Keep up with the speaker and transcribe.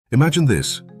Imagine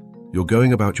this. You're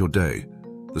going about your day.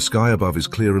 The sky above is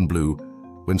clear and blue,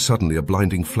 when suddenly a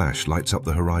blinding flash lights up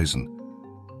the horizon.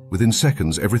 Within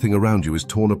seconds, everything around you is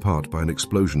torn apart by an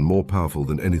explosion more powerful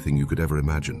than anything you could ever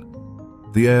imagine.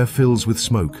 The air fills with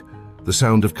smoke, the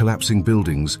sound of collapsing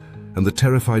buildings, and the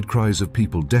terrified cries of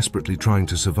people desperately trying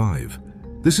to survive.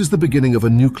 This is the beginning of a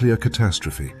nuclear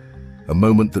catastrophe, a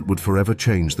moment that would forever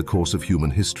change the course of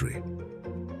human history.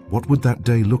 What would that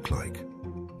day look like?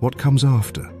 What comes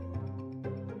after?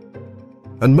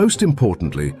 And most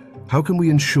importantly, how can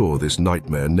we ensure this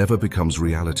nightmare never becomes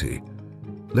reality?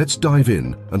 Let's dive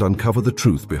in and uncover the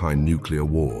truth behind nuclear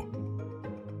war.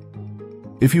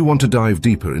 If you want to dive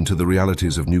deeper into the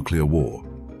realities of nuclear war,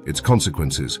 its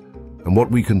consequences, and what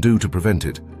we can do to prevent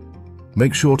it,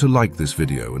 make sure to like this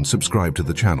video and subscribe to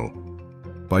the channel.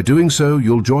 By doing so,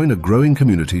 you'll join a growing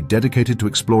community dedicated to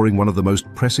exploring one of the most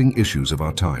pressing issues of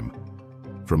our time.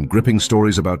 From gripping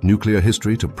stories about nuclear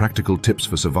history to practical tips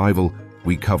for survival,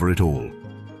 we cover it all.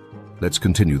 Let's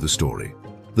continue the story.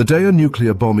 The day a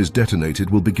nuclear bomb is detonated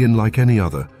will begin like any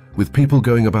other, with people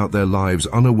going about their lives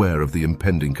unaware of the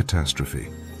impending catastrophe.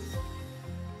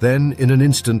 Then, in an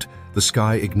instant, the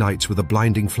sky ignites with a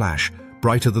blinding flash,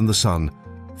 brighter than the sun,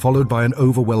 followed by an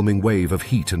overwhelming wave of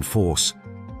heat and force.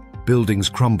 Buildings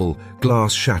crumble,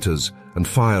 glass shatters, and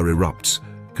fire erupts,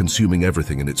 consuming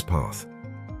everything in its path.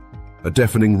 A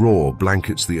deafening roar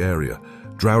blankets the area,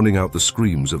 drowning out the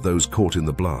screams of those caught in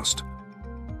the blast.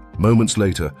 Moments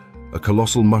later, a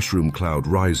colossal mushroom cloud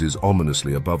rises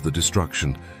ominously above the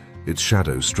destruction, its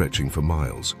shadow stretching for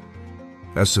miles.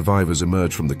 As survivors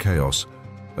emerge from the chaos,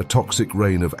 a toxic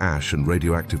rain of ash and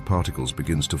radioactive particles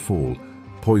begins to fall,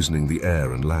 poisoning the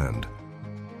air and land.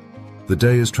 The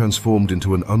day is transformed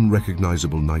into an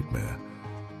unrecognizable nightmare,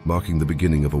 marking the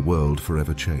beginning of a world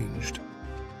forever changed.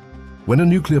 When a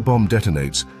nuclear bomb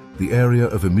detonates, the area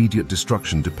of immediate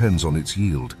destruction depends on its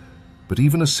yield, but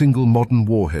even a single modern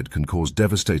warhead can cause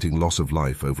devastating loss of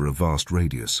life over a vast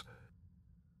radius.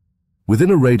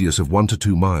 Within a radius of 1 to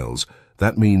 2 miles,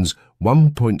 that means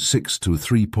 1.6 to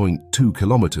 3.2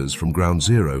 kilometers from ground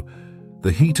zero,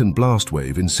 the heat and blast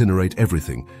wave incinerate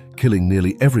everything, killing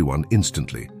nearly everyone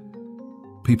instantly.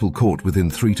 People caught within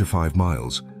 3 to 5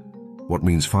 miles, what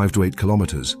means 5 to 8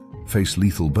 kilometers, face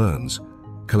lethal burns,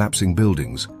 collapsing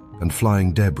buildings, and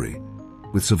flying debris,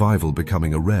 with survival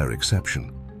becoming a rare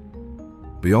exception.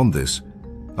 Beyond this,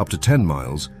 up to 10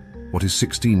 miles, what is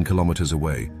 16 kilometers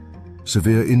away,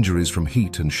 severe injuries from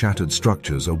heat and shattered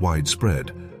structures are widespread,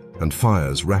 and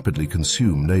fires rapidly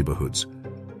consume neighborhoods.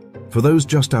 For those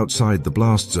just outside the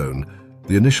blast zone,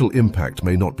 the initial impact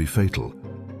may not be fatal,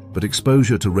 but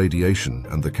exposure to radiation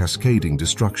and the cascading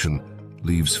destruction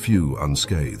leaves few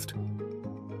unscathed.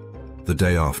 The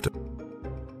day after.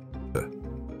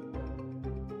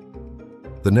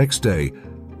 The next day,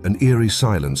 an eerie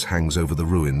silence hangs over the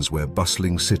ruins where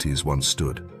bustling cities once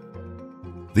stood.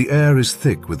 The air is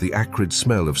thick with the acrid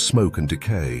smell of smoke and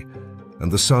decay,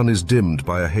 and the sun is dimmed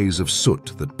by a haze of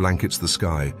soot that blankets the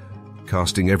sky,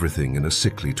 casting everything in a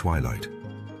sickly twilight.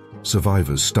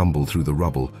 Survivors stumble through the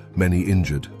rubble, many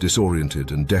injured,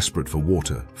 disoriented, and desperate for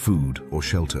water, food, or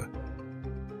shelter.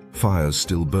 Fires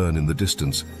still burn in the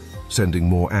distance, sending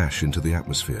more ash into the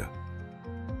atmosphere.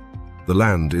 The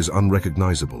land is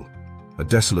unrecognizable, a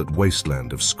desolate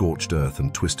wasteland of scorched earth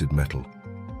and twisted metal.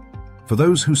 For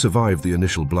those who survived the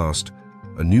initial blast,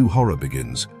 a new horror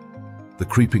begins. The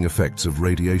creeping effects of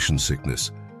radiation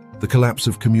sickness, the collapse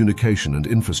of communication and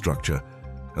infrastructure,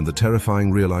 and the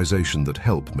terrifying realization that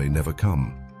help may never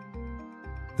come.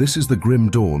 This is the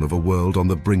grim dawn of a world on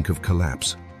the brink of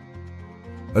collapse.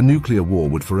 A nuclear war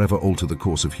would forever alter the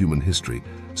course of human history,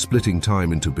 splitting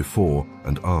time into before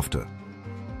and after.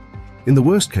 In the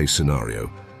worst-case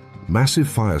scenario, massive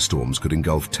firestorms could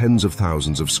engulf tens of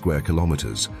thousands of square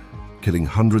kilometers, killing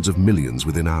hundreds of millions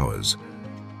within hours.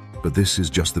 But this is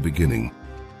just the beginning.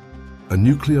 A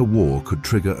nuclear war could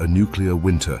trigger a nuclear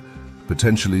winter,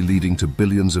 potentially leading to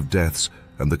billions of deaths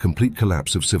and the complete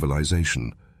collapse of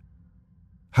civilization.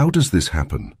 How does this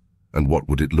happen, and what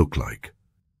would it look like?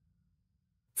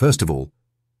 First of all,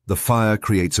 the fire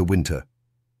creates a winter.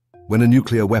 When a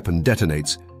nuclear weapon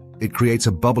detonates, it creates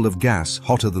a bubble of gas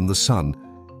hotter than the sun,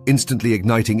 instantly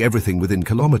igniting everything within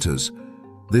kilometers.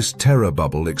 This terror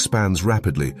bubble expands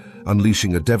rapidly,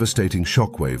 unleashing a devastating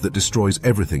shockwave that destroys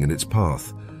everything in its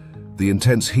path. The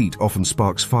intense heat often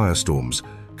sparks firestorms,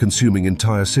 consuming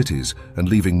entire cities and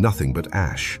leaving nothing but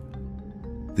ash.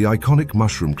 The iconic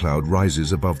mushroom cloud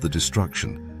rises above the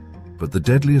destruction, but the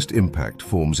deadliest impact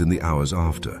forms in the hours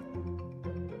after.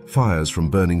 Fires from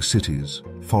burning cities,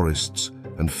 forests,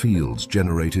 and fields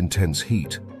generate intense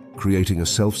heat, creating a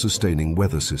self-sustaining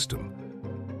weather system.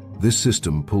 This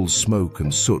system pulls smoke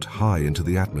and soot high into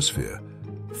the atmosphere,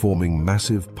 forming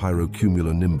massive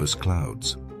pyrocumulonimbus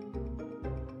clouds.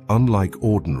 Unlike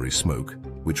ordinary smoke,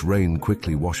 which rain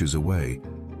quickly washes away,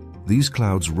 these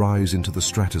clouds rise into the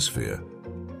stratosphere,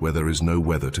 where there is no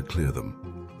weather to clear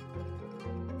them.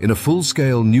 In a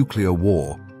full-scale nuclear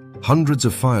war, hundreds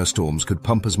of firestorms could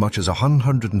pump as much as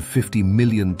 150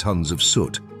 million tons of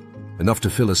soot, enough to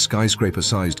fill a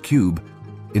skyscraper-sized cube,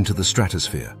 into the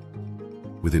stratosphere.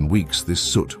 Within weeks, this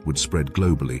soot would spread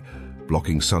globally,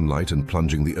 blocking sunlight and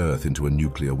plunging the Earth into a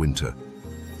nuclear winter.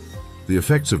 The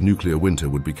effects of nuclear winter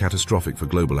would be catastrophic for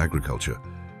global agriculture.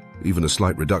 Even a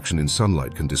slight reduction in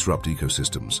sunlight can disrupt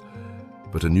ecosystems.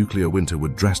 But a nuclear winter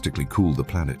would drastically cool the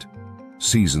planet.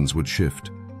 Seasons would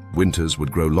shift. Winters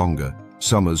would grow longer,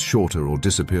 summers shorter or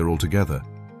disappear altogether.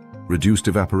 Reduced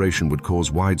evaporation would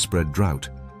cause widespread drought,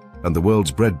 and the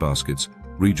world's breadbaskets,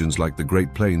 regions like the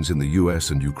Great Plains in the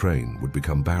US and Ukraine, would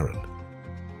become barren.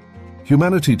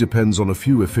 Humanity depends on a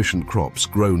few efficient crops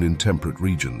grown in temperate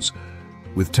regions.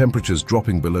 With temperatures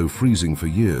dropping below freezing for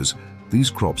years,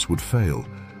 these crops would fail.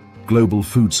 Global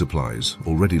food supplies,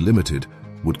 already limited,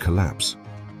 would collapse.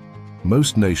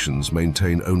 Most nations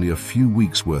maintain only a few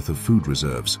weeks' worth of food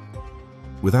reserves.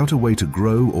 Without a way to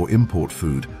grow or import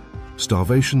food,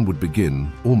 starvation would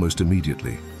begin almost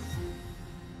immediately.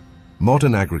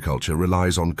 Modern agriculture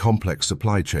relies on complex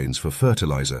supply chains for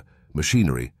fertilizer,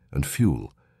 machinery, and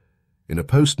fuel. In a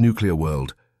post-nuclear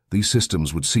world, these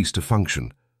systems would cease to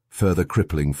function, further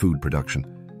crippling food production.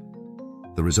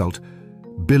 The result: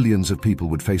 billions of people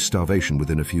would face starvation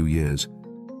within a few years.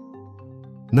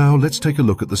 Now let's take a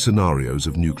look at the scenarios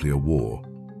of nuclear war.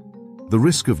 The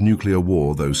risk of nuclear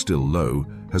war, though still low,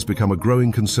 has become a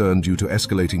growing concern due to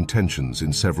escalating tensions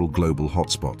in several global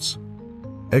hotspots.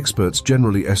 Experts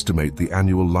generally estimate the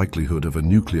annual likelihood of a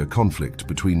nuclear conflict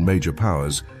between major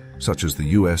powers, such as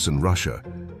the US and Russia,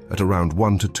 at around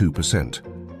 1 to 2%,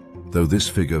 though this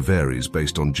figure varies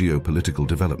based on geopolitical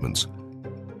developments.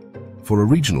 For a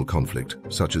regional conflict,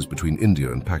 such as between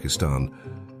India and Pakistan,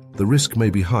 the risk may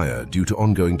be higher due to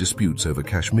ongoing disputes over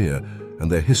Kashmir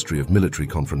and their history of military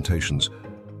confrontations.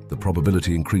 The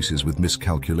probability increases with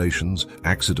miscalculations,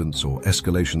 accidents, or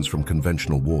escalations from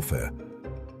conventional warfare.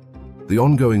 The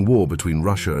ongoing war between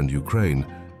Russia and Ukraine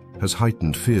has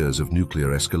heightened fears of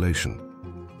nuclear escalation.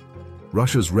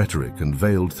 Russia's rhetoric and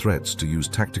veiled threats to use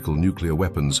tactical nuclear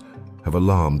weapons have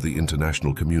alarmed the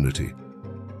international community,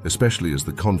 especially as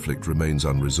the conflict remains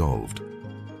unresolved.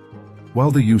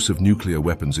 While the use of nuclear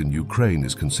weapons in Ukraine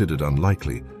is considered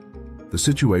unlikely, the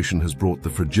situation has brought the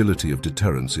fragility of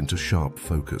deterrence into sharp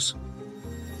focus.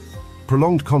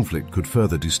 Prolonged conflict could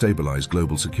further destabilize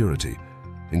global security,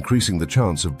 increasing the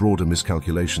chance of broader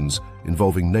miscalculations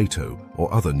involving NATO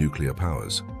or other nuclear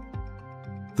powers.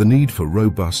 The need for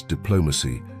robust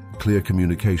diplomacy, clear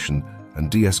communication, and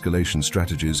de-escalation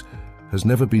strategies has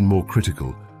never been more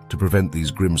critical to prevent these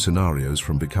grim scenarios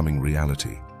from becoming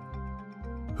reality.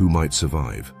 Who might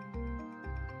survive?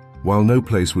 While no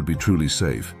place would be truly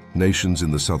safe, nations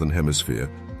in the Southern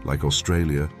Hemisphere, like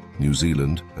Australia, New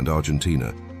Zealand, and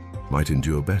Argentina, might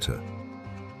endure better.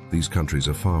 These countries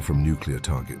are far from nuclear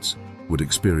targets, would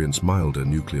experience milder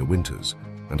nuclear winters,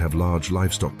 and have large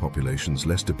livestock populations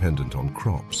less dependent on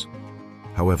crops.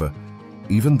 However,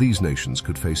 even these nations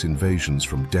could face invasions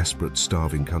from desperate,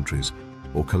 starving countries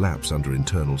or collapse under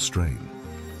internal strain.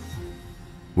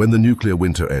 When the nuclear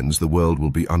winter ends, the world will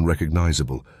be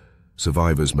unrecognizable.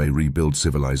 Survivors may rebuild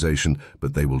civilization,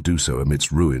 but they will do so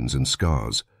amidst ruins and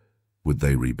scars. Would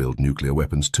they rebuild nuclear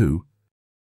weapons too?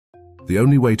 The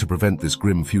only way to prevent this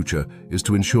grim future is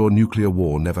to ensure nuclear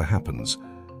war never happens.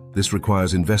 This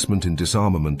requires investment in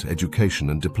disarmament, education,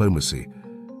 and diplomacy.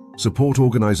 Support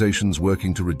organizations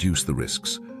working to reduce the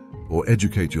risks, or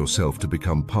educate yourself to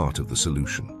become part of the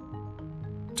solution.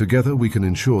 Together, we can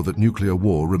ensure that nuclear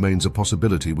war remains a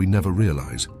possibility we never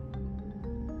realize.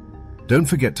 Don't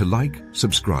forget to like,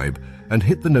 subscribe, and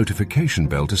hit the notification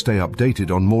bell to stay updated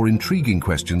on more intriguing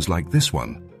questions like this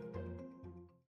one.